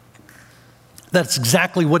 That's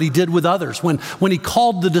exactly what he did with others. When he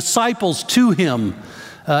called the disciples to him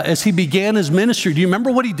as he began his ministry, do you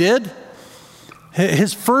remember what he did?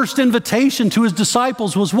 His first invitation to his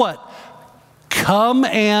disciples was what? Come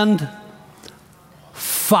and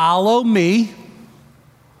follow me.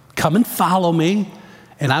 Come and follow me,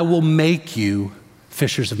 and I will make you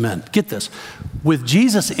fishers of men. Get this. With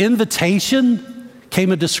Jesus' invitation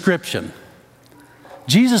came a description.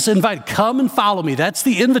 Jesus invited, come and follow me. That's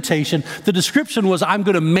the invitation. The description was, I'm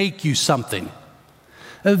going to make you something.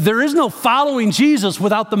 There is no following Jesus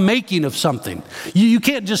without the making of something. You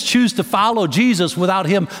can't just choose to follow Jesus without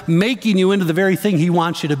him making you into the very thing he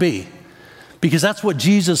wants you to be. Because that's what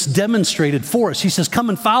Jesus demonstrated for us. He says, come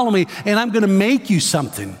and follow me, and I'm going to make you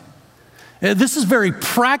something. This is a very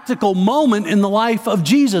practical moment in the life of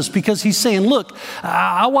Jesus because he's saying, look,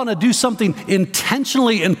 I want to do something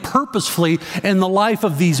intentionally and purposefully in the life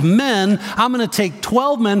of these men. I'm going to take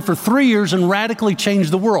 12 men for 3 years and radically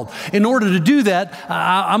change the world. In order to do that,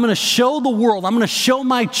 I'm going to show the world, I'm going to show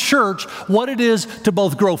my church what it is to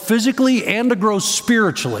both grow physically and to grow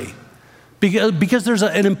spiritually. Because there's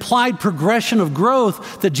an implied progression of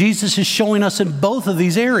growth that Jesus is showing us in both of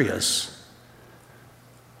these areas.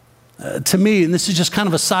 To me, and this is just kind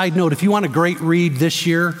of a side note, if you want a great read this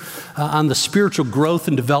year on the spiritual growth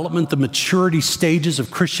and development, the maturity stages of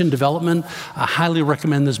Christian development, I highly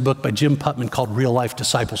recommend this book by Jim Putman called Real Life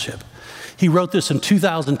Discipleship. He wrote this in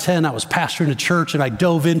 2010. I was pastoring a church and I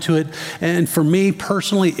dove into it. And for me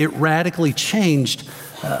personally, it radically changed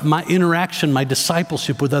my interaction, my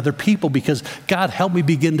discipleship with other people because God helped me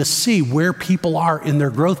begin to see where people are in their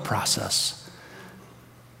growth process.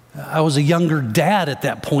 I was a younger dad at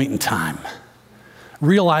that point in time,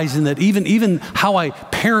 realizing that even how I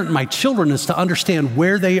parent my children is to understand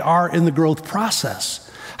where they are in the growth process.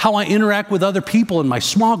 How I interact with other people in my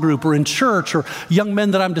small group or in church or young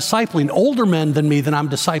men that I'm discipling, older men than me that I'm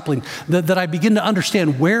discipling, that I begin to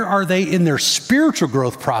understand where are they in their spiritual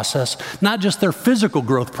growth process, not just their physical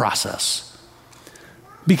growth process.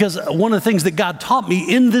 Because one of the things that God taught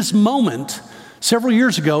me in this moment several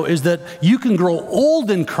years ago is that you can grow old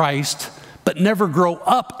in Christ, but never grow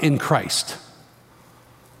up in Christ.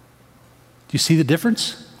 Do you see the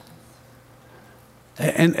difference?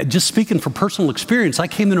 And just speaking from personal experience, I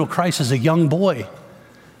came to know Christ as a young boy,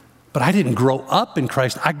 but I didn't grow up in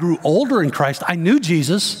Christ. I grew older in Christ. I knew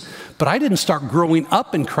Jesus, but I didn't start growing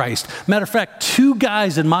up in Christ. Matter of fact, 2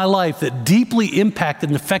 guys in my life that deeply impacted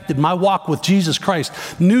and affected my walk with Jesus Christ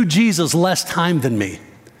knew Jesus less time than me.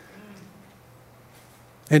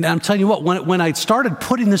 And I'm telling you what, when I started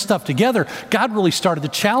putting this stuff together, God really started to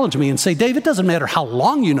challenge me and say, Dave, it doesn't matter how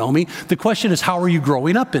long you know me. The question is, how are you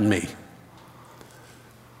growing up in me?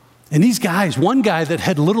 And these guys, one guy that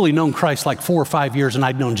had literally known Christ like 4 or 5 years, and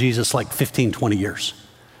I'd known Jesus like 15, 20 years.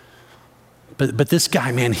 But this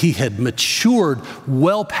guy, man, he had matured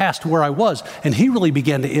well past where I was, and he really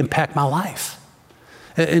began to impact my life.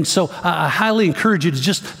 And so I highly encourage you to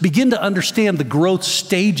just begin to understand the growth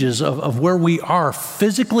stages of where we are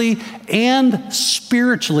physically and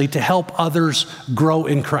spiritually to help others grow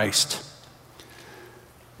in Christ.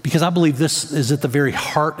 Because I believe this is at the very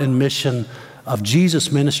heart and mission of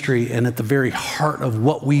Jesus' ministry and at the very heart of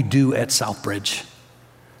what we do at Southbridge.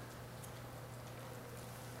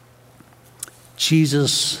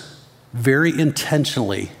 Jesus very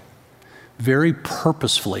intentionally, very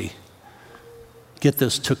purposefully, get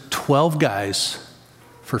this, took 12 guys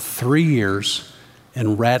for 3 years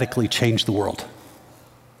and radically changed the world.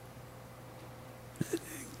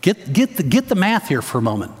 Get the math here for a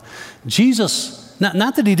moment. Jesus,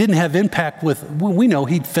 not that he didn't have impact with, we know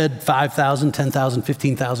he'd fed 5,000, 10,000,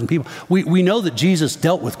 15,000 people. We know that Jesus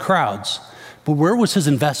dealt with crowds, But where was his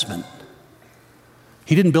investment?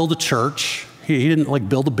 He didn't build a church. He didn't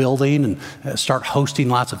build a building and start hosting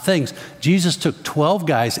lots of things. Jesus took 12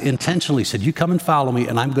 guys, intentionally said, you come and follow me,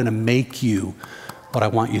 and I'm going to make you what I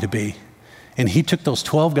want you to be. And he took those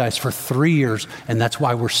 12 guys for 3 years, and that's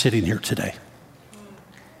why we're sitting here today.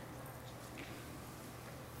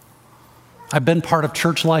 I've been part of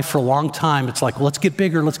church life for a long time. It's like, let's get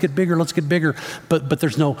bigger, let's get bigger, let's get bigger. But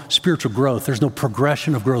there's no spiritual growth. There's no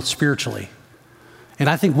progression of growth spiritually. And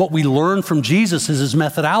I think what we learn from Jesus is his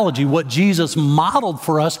methodology. What Jesus modeled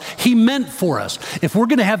for us, he meant for us. If we're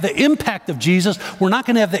going to have the impact of Jesus, we're not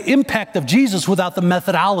going to have the impact of Jesus without the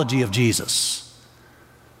methodology of Jesus.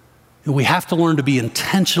 And we have to learn to be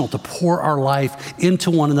intentional, to pour our life into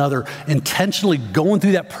one another, intentionally going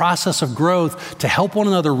through that process of growth to help one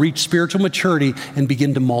another reach spiritual maturity and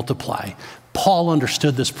begin to multiply. Paul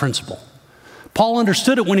understood this principle. Paul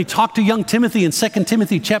understood it when he talked to young Timothy in 2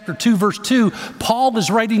 Timothy chapter 2, verse 2. Paul was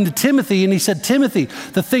writing to Timothy, and he said, Timothy,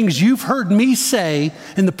 the things you've heard me say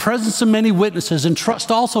in the presence of many witnesses, entrust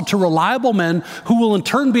also to reliable men who will in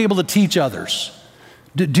turn be able to teach others.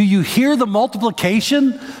 Do you hear the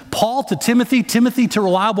multiplication? Paul to Timothy, Timothy to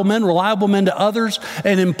reliable men to others,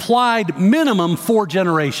 an implied minimum 4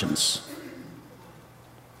 generations.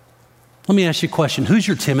 Let me ask you a question. Who's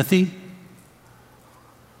your Timothy?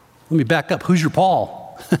 Let me back up. Who's your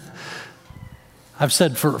Paul? I've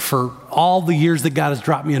said for all the years that God has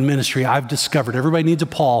dropped me in ministry, I've discovered everybody needs a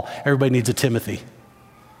Paul, everybody needs a Timothy.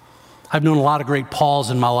 I've known a lot of great Pauls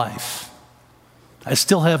in my life. I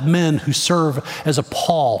still have men who serve as a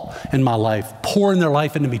Paul in my life, pouring their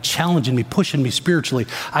life into me, challenging me, pushing me spiritually.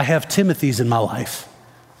 I have Timothys in my life.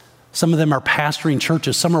 Some of them are pastoring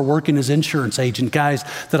churches. Some are working as insurance agent, guys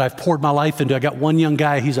that I've poured my life into. I got one young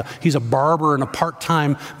guy, he's a barber and a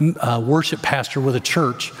part-time worship pastor with a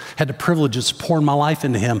church. Had the privilege of pouring my life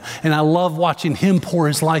into him. And I love watching him pour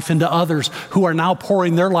his life into others who are now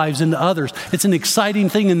pouring their lives into others. It's an exciting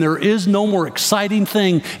thing, and there is no more exciting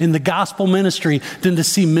thing in the gospel ministry than to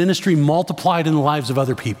see ministry multiplied in the lives of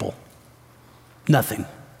other people. Nothing.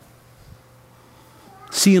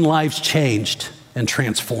 Seeing lives changed and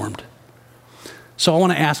transformed. So I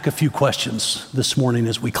want to ask a few questions this morning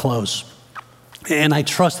as we close. And I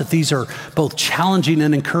trust that these are both challenging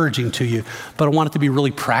and encouraging to you, but I want it to be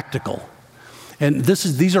really practical. And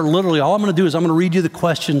these are literally, all I'm going to do is I'm going to read you the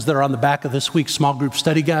questions that are on the back of this week's small group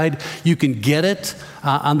study guide. You can get it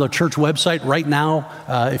on the church website right now.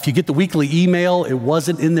 If you get the weekly email, it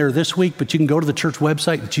wasn't in there this week, but you can go to the church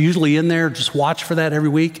website. It's usually in there. Just watch for that every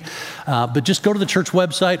week. But just go to the church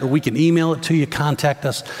website, or we can email it to you, contact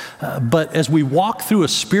us. But as we walk through a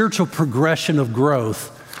spiritual progression of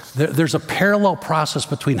growth, there's a parallel process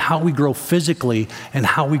between how we grow physically and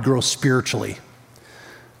how we grow spiritually.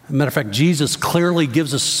 As a matter of fact, Jesus clearly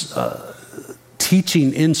gives us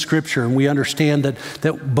teaching in Scripture, and we understand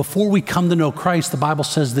that before we come to know Christ, the Bible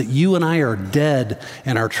says that you and I are dead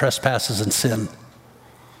in our trespasses and sin.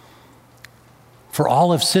 For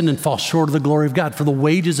all have sinned and fall short of the glory of God. For the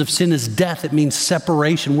wages of sin is death. It means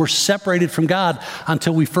separation. We're separated from God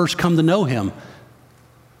until we first come to know him.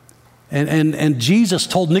 And Jesus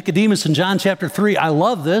told Nicodemus in John chapter 3, I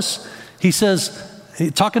love this. He says,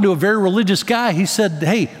 talking to a very religious guy, he said,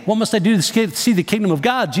 hey, what must I do to see the kingdom of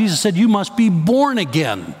God? Jesus said, you must be born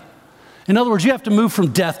again. In other words, you have to move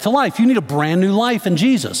from death to life. You need a brand new life in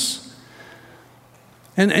Jesus.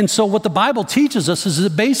 And so what the Bible teaches us is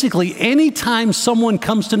that basically anytime someone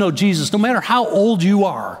comes to know Jesus, no matter how old you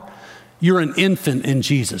are, you're an infant in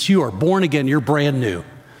Jesus. You are born again. You're brand new.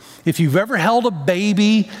 If you've ever held a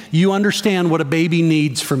baby, you understand what a baby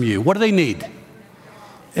needs from you. What do they need?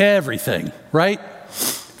 Everything, right?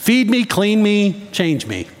 Feed me, clean me, change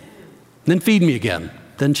me. Then feed me again.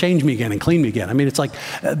 Then change me again and clean me again. I mean, it's like,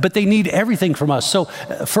 but they need everything from us. So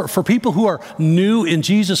for people who are new in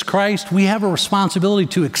Jesus Christ, we have a responsibility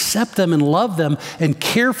to accept them and love them and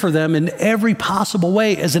care for them in every possible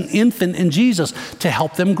way as an infant in Jesus to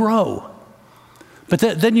help them grow. But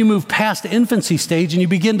then you move past the infancy stage and you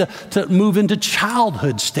begin to move into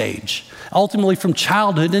childhood stage. Ultimately from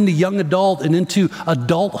childhood into young adult and into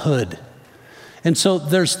adulthood. And so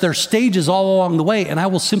there's stages all along the way, and I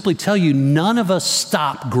will simply tell you, none of us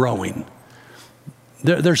stop growing.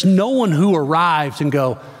 There's no one who arrives and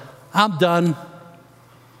go, I'm done.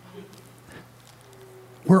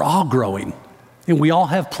 We're all growing, and we all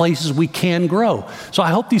have places we can grow. So I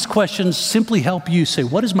hope these questions simply help you say,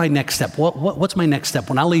 what is my next step? What's my next step?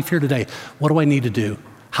 When I leave here today, what do I need to do?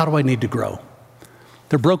 How do I need to grow?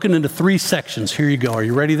 They're broken into 3 sections. Here you go. Are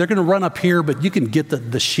you ready? They're going to run up here, but you can get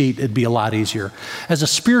the sheet. It'd be a lot easier. As a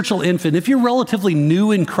spiritual infant, if you're relatively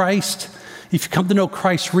new in Christ, if you come to know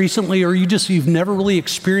Christ recently, or you've never really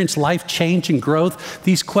experienced life change and growth,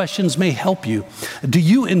 these questions may help you. Do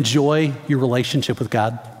you enjoy your relationship with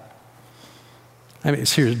God? I mean,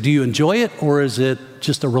 seriously, do you enjoy it, or is it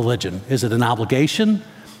just a religion? Is it an obligation?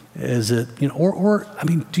 Is it,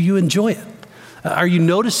 do you enjoy it? Are you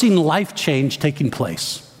noticing life change taking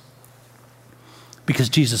place? Because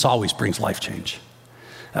Jesus always brings life change.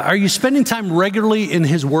 Are you spending time regularly in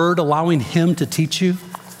His Word, allowing Him to teach you?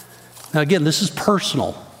 Now, again, this is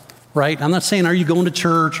personal, right? I'm not saying, are you going to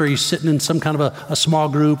church, or are you sitting in some kind of a small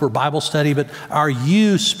group or Bible study, but are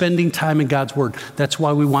you spending time in God's Word? That's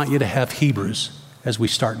why we want you to have Hebrews as we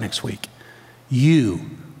start next week. You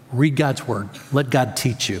read God's Word. Let God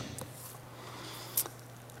teach you.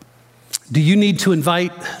 Do you need to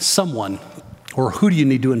invite someone, or who do you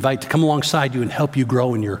need to invite to come alongside you and help you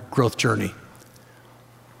grow in your growth journey?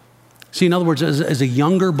 See, in other words, as a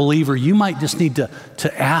younger believer, you might just need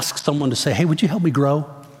to ask someone to say, hey, would you help me grow?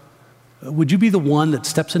 Would you be the one that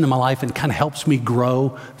steps into my life and kind of helps me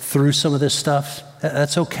grow through some of this stuff?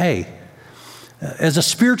 That's okay. As a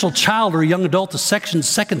spiritual child or a young adult, the second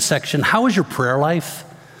section, how is your prayer life?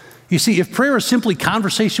 You see, if prayer is simply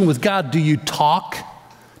conversation with God, do you talk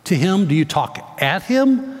to Him? Do you talk at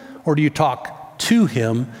Him? Or do you talk to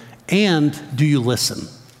Him? And do you listen?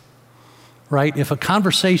 Right? If a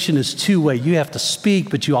conversation is two-way, you have to speak,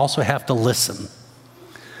 but you also have to listen.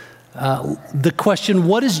 The question,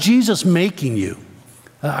 what is Jesus making you?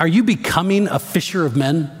 Are you becoming a fisher of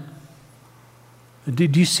men? Do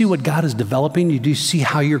you see what God is developing? Do you see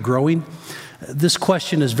how you're growing? This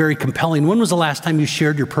question is very compelling. When was the last time you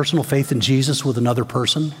shared your personal faith in Jesus with another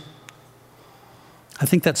person? I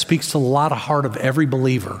think that speaks to a lot of heart of every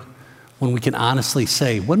believer when we can honestly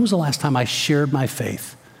say, when was the last time I shared my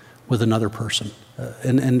faith with another person?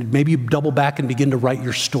 And maybe you double back and begin to write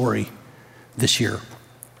your story this year.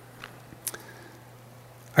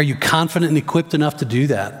 Are you confident and equipped enough to do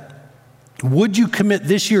that? Would you commit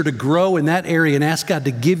this year to grow in that area and ask God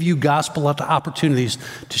to give you gospel opportunities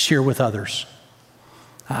to share with others?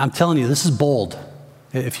 I'm telling you, this is bold.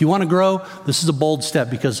 If you want to grow, this is a bold step,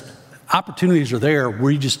 because opportunities are there,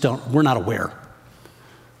 we're not aware.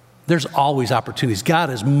 There's always opportunities. God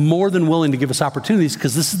is more than willing to give us opportunities,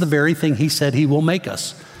 because this is the very thing He said He will make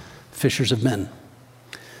us, fishers of men.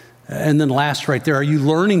 And then last right there, are you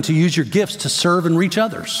learning to use your gifts to serve and reach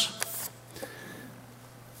others?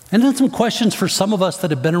 And then some questions for some of us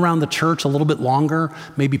that have been around the church a little bit longer,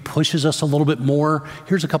 maybe pushes us a little bit more.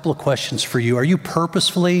 Here's a couple of questions for you. Are you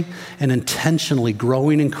purposefully and intentionally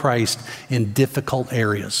growing in Christ in difficult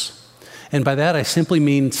areas? And by that, I simply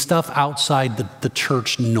mean stuff outside the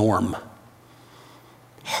church norm.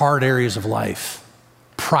 Hard areas of life,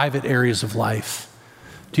 private areas of life.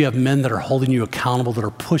 Do you have men that are holding you accountable, that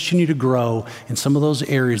are pushing you to grow in some of those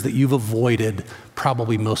areas that you've avoided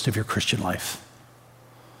probably most of your Christian life?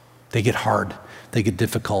 They get hard. They get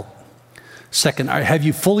difficult. Second, have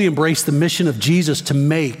you fully embraced the mission of Jesus to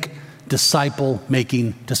make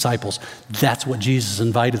disciple-making disciples? That's what Jesus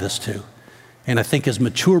invited us to. And I think as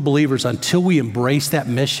mature believers, until we embrace that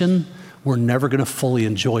mission, we're never going to fully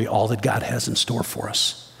enjoy all that God has in store for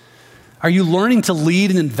us. Are you learning to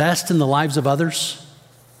lead and invest in the lives of others?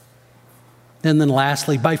 And then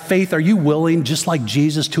lastly, by faith, are you willing, just like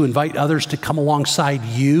Jesus, to invite others to come alongside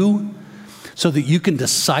you so that you can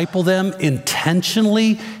disciple them,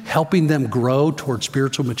 intentionally helping them grow toward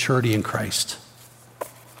spiritual maturity in Christ?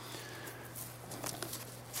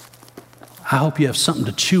 I hope you have something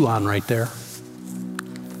to chew on right there,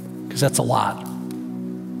 because that's a lot.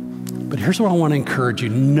 But here's what I want to encourage you.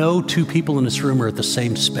 No two people in this room are at the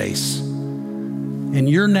same space. And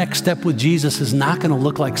your next step with Jesus is not going to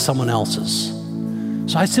look like someone else's.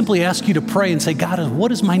 So I simply ask you to pray and say, God,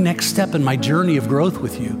 what is my next step in my journey of growth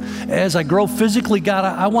with you? As I grow physically, God,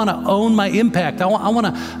 I want to own my impact. I want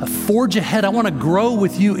to forge ahead. I want to grow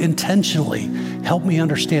with you intentionally. Help me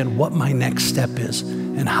understand what my next step is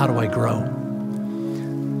and how do I grow.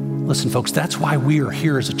 Listen, folks, that's why we are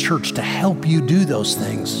here as a church, to help you do those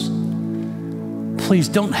things. Please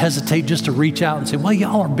don't hesitate just to reach out and say, well,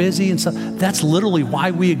 y'all are busy and stuff. That's literally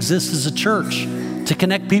why we exist as a church, to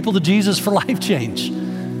connect people to Jesus for life change.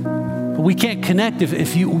 But we can't connect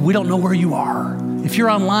if we don't know where you are. If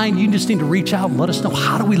you're online, you just need to reach out and let us know,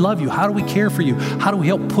 how do we love you? How do we care for you? How do we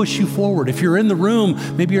help push you forward? If you're in the room,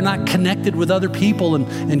 maybe you're not connected with other people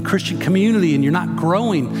in Christian community and you're not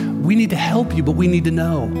growing, we need to help you, but we need to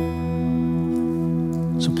know.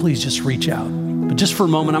 So please just reach out. But just for a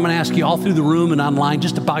moment, I'm going to ask you all through the room and online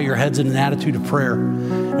just to bow your heads in an attitude of prayer.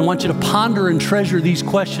 And I want you to ponder and treasure these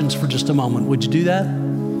questions for just a moment. Would you do that?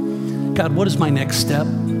 God, what is my next step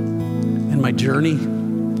in my journey?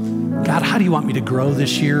 God, how do you want me to grow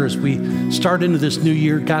this year as we start into this new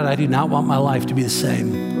year? God, I do not want my life to be the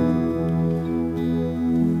same.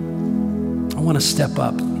 I want to step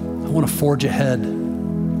up. I want to forge ahead.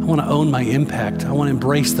 I want to own my impact. I want to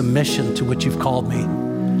embrace the mission to which you've called me.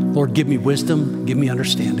 Lord, give me wisdom, give me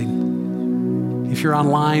understanding. If you're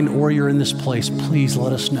online or you're in this place, please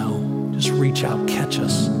let us know. Just reach out, catch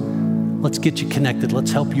us. Let's get you connected.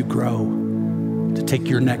 Let's help you grow to take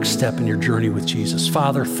your next step in your journey with Jesus.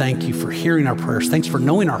 Father, thank you for hearing our prayers. Thanks for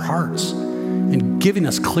knowing our hearts and giving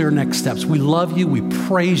us clear next steps. We love you. We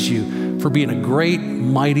praise you for being a great,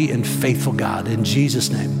 mighty, and faithful God. In Jesus'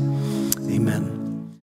 name, amen.